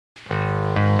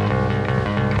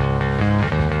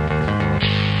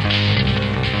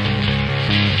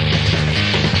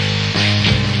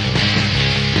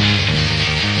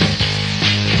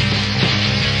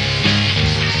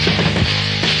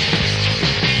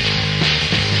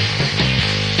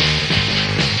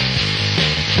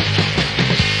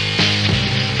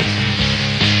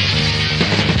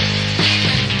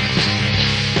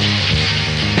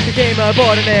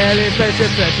Subordinate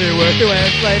spaceship sent to work to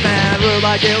enslave man. Ruled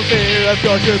by guilt, fear of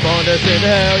torture, born to sin to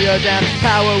hell you're down.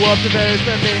 Power warps the various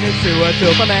meanings to a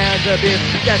tool for man's abuse.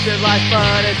 Guess your life's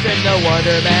fun, it's in no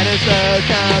wonder man is so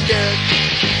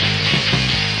confused.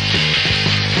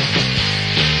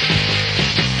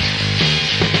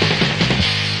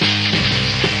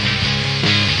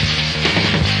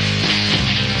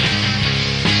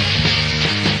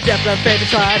 Just some faith to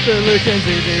try solutions,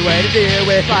 easy way to deal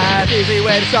with life, easy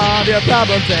way to solve your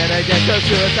problems, and against your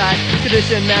suicide.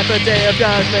 Condition man for day of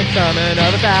judgment, summon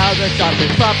of 1,000 shots,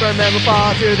 with proper men will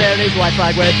fall to their knees, white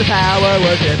flag with the power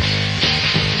worship.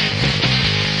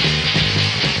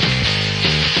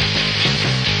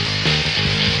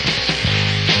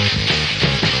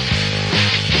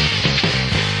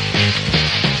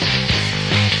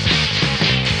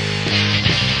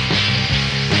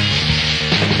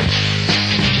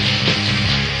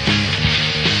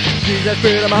 Jesus,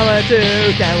 spirit of Muhammad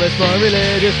too, catalyst for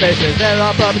religious faces. They're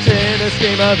all puppets in a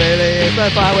scheme of aliens from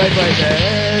faraway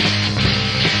places.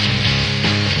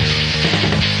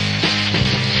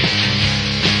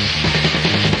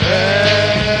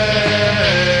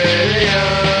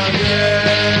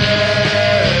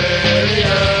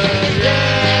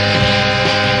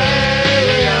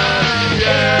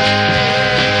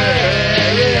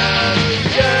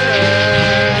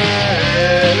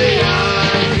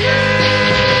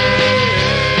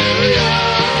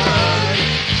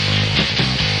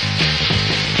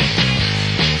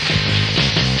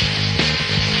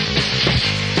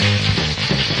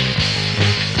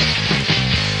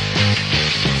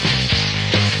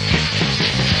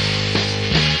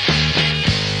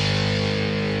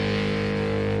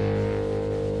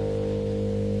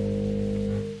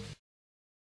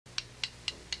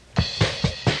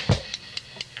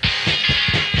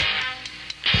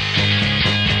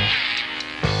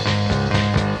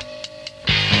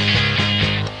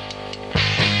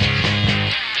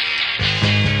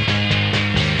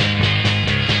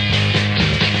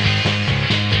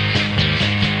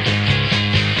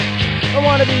 I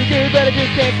wanna be good, but I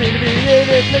just can't seem to be in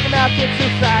this looking out to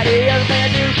society. Everything I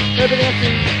do, everything I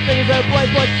see, things are point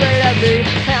straight at me.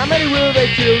 How many will they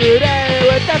kill today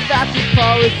with that fascist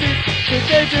policy? Think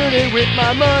they're doing it with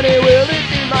my money, will it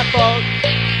be my fault?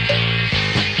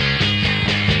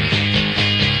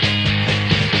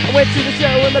 I went to the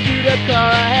show in my beat-up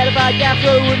car. I had to buy gas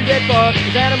so it wouldn't get far.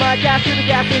 Was out of my gas to the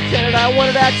gas attendant. I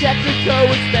wanted that check to go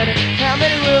and spend it. How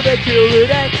many will they kill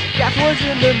today? Gas wars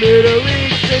in the Middle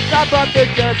East. Since I bought the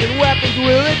guns and weapons,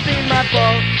 will it be my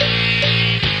fault?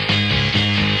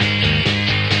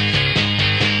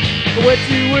 I went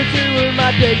to work to earn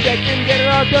my paycheck. Didn't get it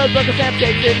all cause Uncle Sam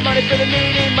takes it. Money for the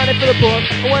needy, money for the poor.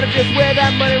 I wonder just where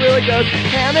that money really goes.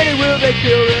 How many will they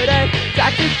kill today?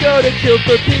 Doctors go to kill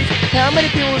for peace. How many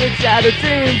people with shattered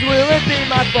dreams? Will it be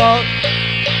my fault?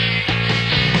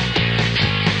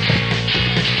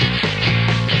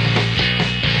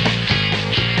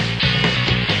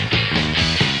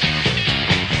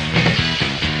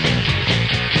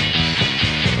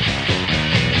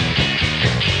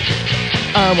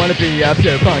 I wanna be a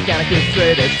pure punk, anarchist,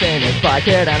 straight as sane as fuck,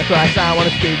 head on a cross. I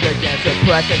wanna speak against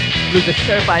oppression, lose a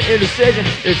terrified indecision.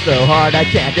 It's so hard I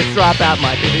can't just drop out,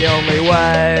 might be the only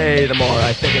way. The more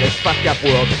I think of this fucked up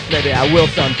world, maybe I will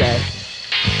someday.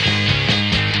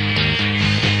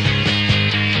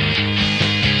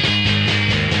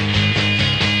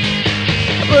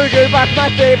 Burger Bot's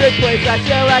my favorite place. I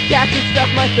shell out cash and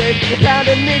stuff my face. A pound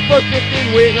of meat for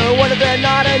 15 wing. I wonder if they're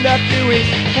not enough to eat.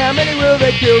 How many will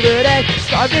they kill today?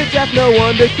 Starved to death, no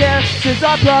one to care. Since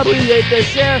I probably ate their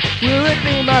share, will it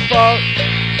be my fault?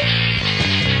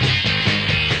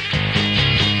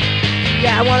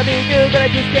 Yeah, I wanna be good, but I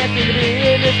just can't seem to be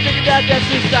in this figured out death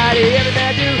society. Everything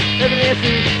I do, everything I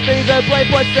see, things are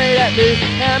point straight at me.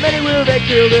 How many will they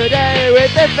kill today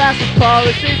with their fascist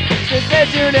policies? Since they're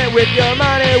doing it with your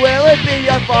money, will it be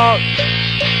your fault?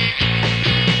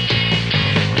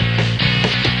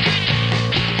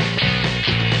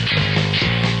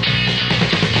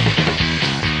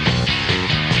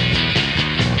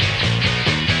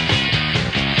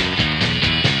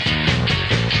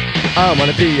 I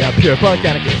wanna be a pure punk,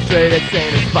 anarchist, straight as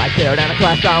sane as fuck, tear down a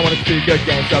class. I wanna speak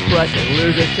against oppression,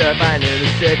 losers, terrifying in the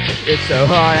shit. It's so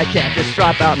hard I can't just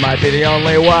drop out, might be the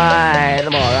only way.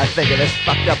 The more I think of this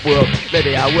fucked up world,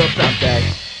 maybe I will someday.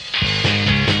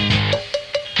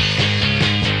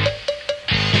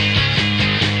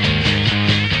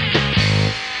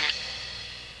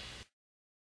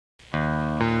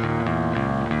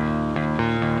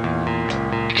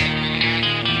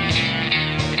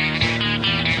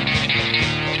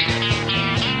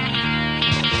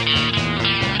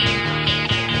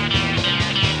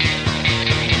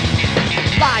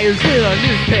 news in our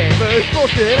newspapers,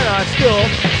 bullshit in our school.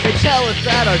 They tell us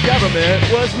that our government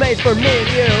was made for me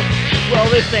and you. Well,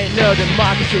 this ain't no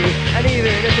democracy, and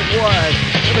even if it was,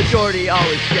 the majority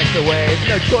always gets away.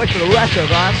 There's no choice for the rest of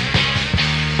us.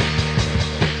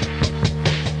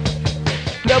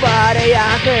 Nobody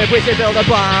asked me if we should build a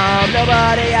bomb.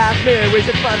 Nobody asked me if we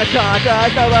should fund the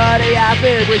Contras. Nobody asked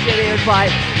me if we should even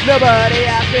fight. Nobody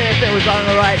asked me if it was on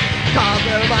the right. Call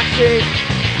it democracy.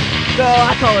 No,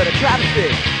 I call it a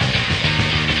travesty.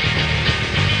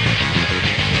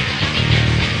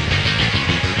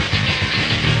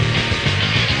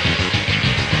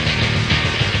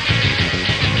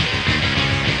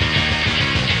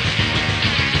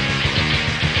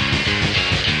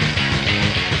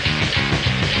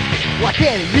 Why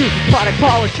can't he use the product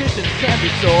politicians can't be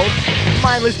sold?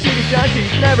 Mindless TV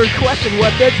junkies never question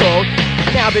what they're told.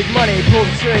 Now big money pulls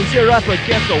the strings, you're up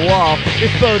against the wall. If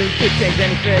voting could change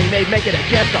anything, they'd make it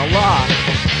against the law.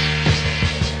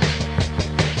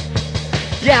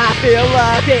 Yeah, I feel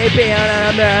lucky being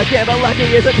an American, but lucky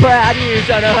isn't proud. You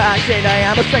don't know how ashamed I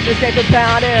am. A second escape from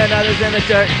pounding others in the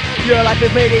dirt. Your life is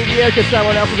made easier cause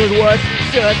someone else's was worse.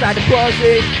 Suicide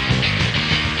diplomacy.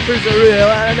 Who's the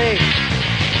real enemy?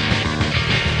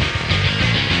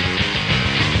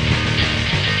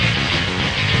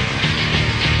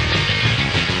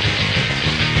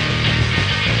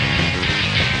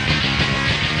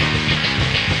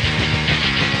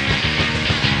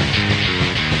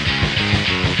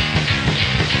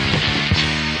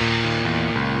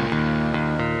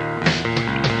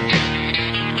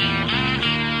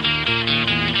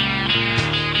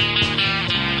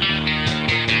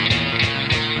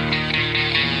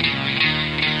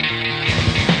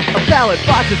 Ballot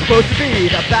box is supposed to be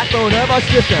the backbone of our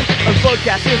system. A vote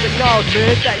caster's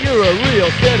acknowledgement that you're a real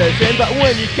citizen. But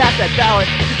when you cast that ballot,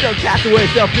 just don't cast away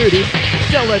self-duty.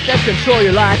 Don't let them control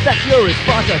your life, that's your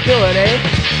responsibility.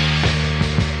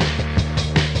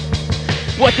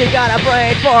 What you got a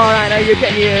brain for, I know you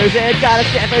can use it. Gotta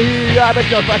stand for who you are, but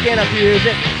don't fucking abuse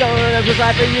it. Don't let them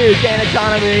decide for you, gain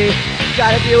autonomy.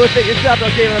 Gotta deal with it yourself,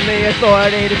 don't give them the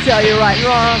authority to tell you right and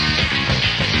wrong.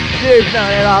 You've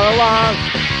known it all along.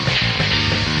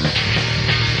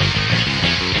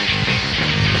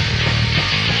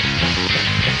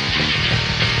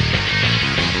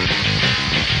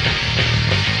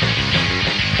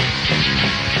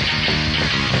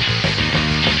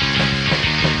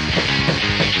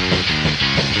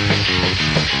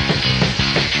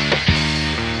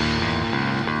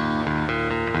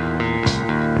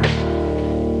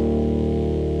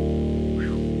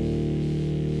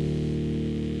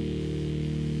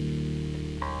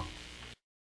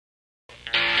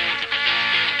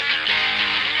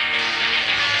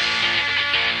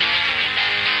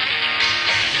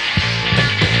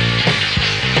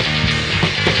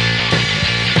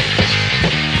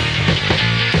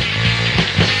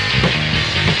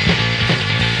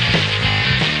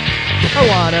 I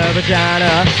want a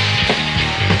vagina,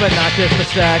 but not just for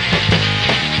sex.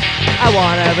 I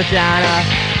want a vagina,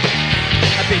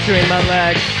 between my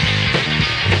legs.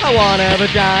 I want a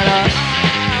vagina,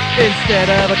 instead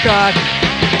of a cock.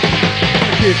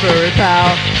 A cute furry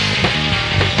pal,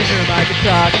 whom I could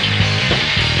talk.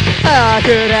 I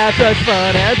could have such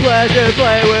fun and pleasure,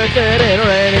 play with it in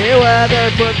rainy weather.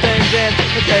 Put things in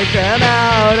and take them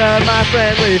out of my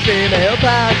friendly female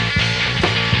pouch.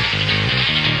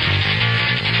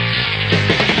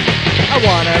 I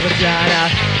want a vagina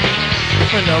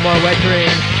for no more wet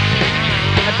dreams,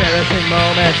 embarrassing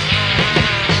moments,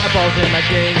 balls in my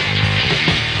jeans,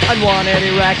 unwanted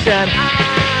erection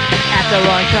at the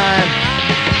wrong time.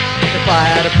 If I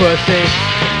had a pussy,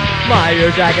 my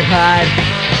ears I could hide.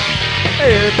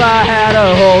 If I had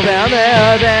a hole down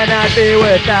there, then I'd be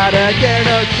without a care.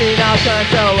 No penal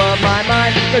control of my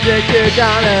mind, no dick to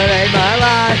dominate my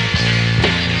life.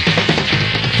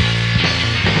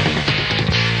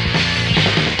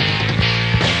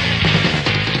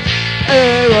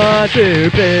 I want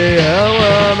to be a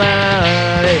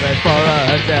woman, even for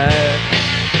a day.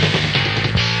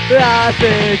 I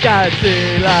think I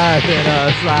see life in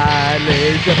a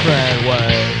slightly different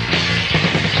way.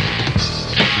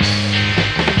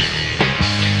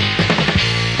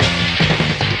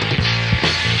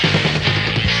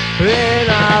 Then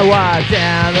I walk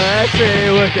down the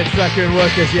street, wicked sucker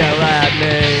workers yell at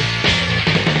me.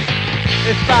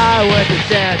 If I went to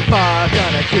Dance Park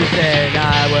on a Tuesday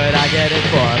night, would I get it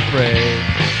for free?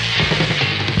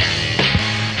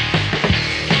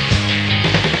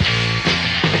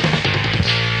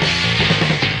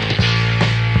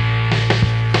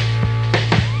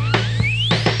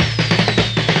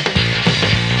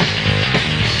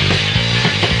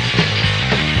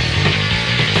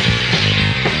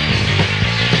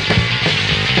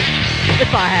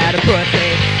 If I had a pussy,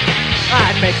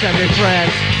 I'd make some new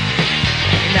friends.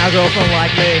 Now a girlfriend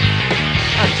like me,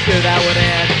 I'm sure that would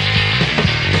end.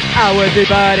 I would be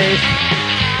buddies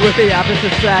with the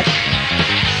opposite sex,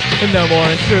 and no more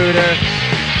intruder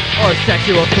or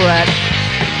sexual threat.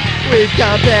 We'd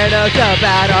compare notes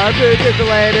about our boots, the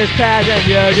latest pads and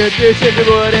yogurt dishes. We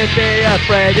wouldn't be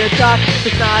afraid to talk.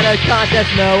 It's not a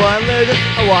contest, no one loses.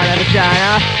 I want a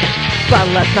vagina, but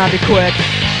let's not be quick.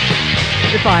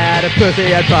 If I had a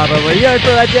pussy, I'd probably yearn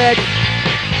for a dick.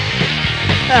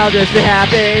 I'll just be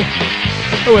happy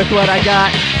with what I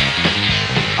got.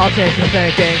 I'll change my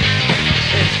thinking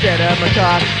instead of my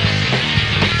cock.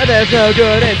 There's no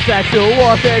good in sexual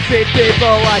warfare. Treat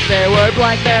people like they were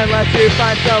blank there. Unless you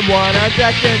find someone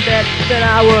objection dead, then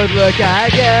I would look, I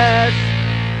guess.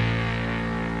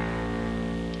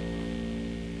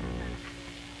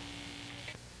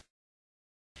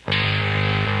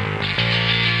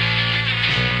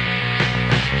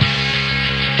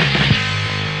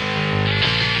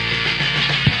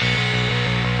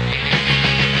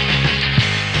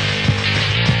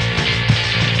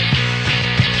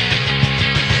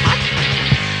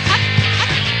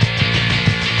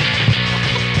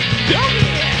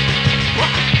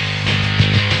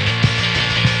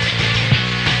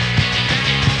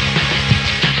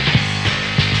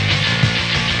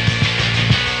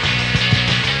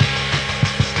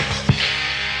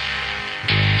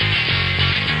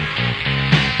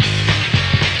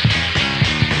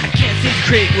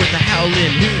 With a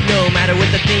howling hoot, no matter what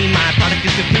the theme, my product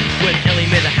is complete. When Ellie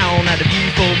made a howl out of you,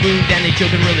 full moon, Danny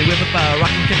children really whip up a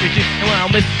rockin' country too. And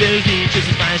while Miss Busy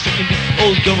chooses fine, she can be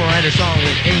old Gomer writer song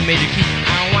with any major key.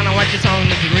 I don't wanna watch a song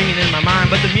that's ringing in my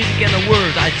mind, but the music and the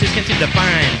words I just can't seem to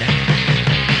find.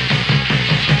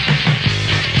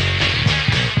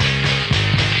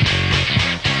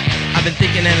 I've been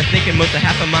thinking and thinking most of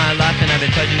half of my life, and I've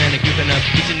been fudging and goofing up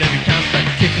each and every time. But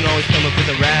kicks can always come up with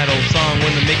a rattle song,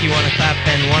 one to make you wanna clap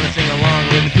and wanna sing along.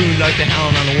 When the coon like to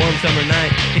howling on a warm summer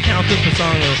night, it counts up the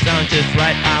song, it'll sound just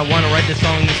right. I wanna write the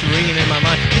song that's ringing in my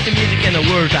mind. With the music and the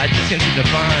words I just can't seem to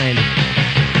find.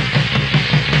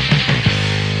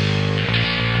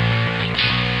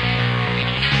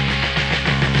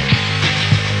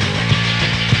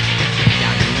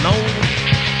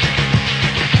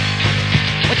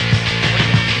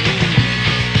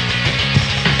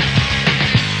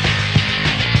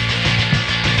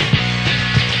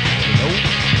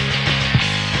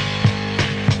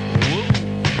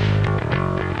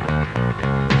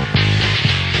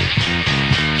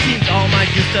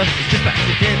 Stuff is just by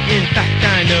accident. In fact,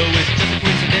 I know it's just a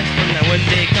coincidence. When that one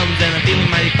day comes and I'm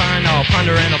feeling mighty fine, I'll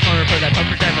ponder and I'll ponder for that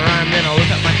proper time of rhyme. Then I'll look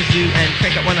up my kazoo and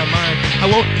crank up one of mine. I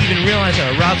won't even realize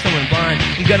I robbed someone blind.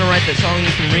 I'm gonna write that song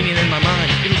that's been ringing in my mind.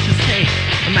 It'll just take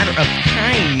a matter of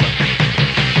time.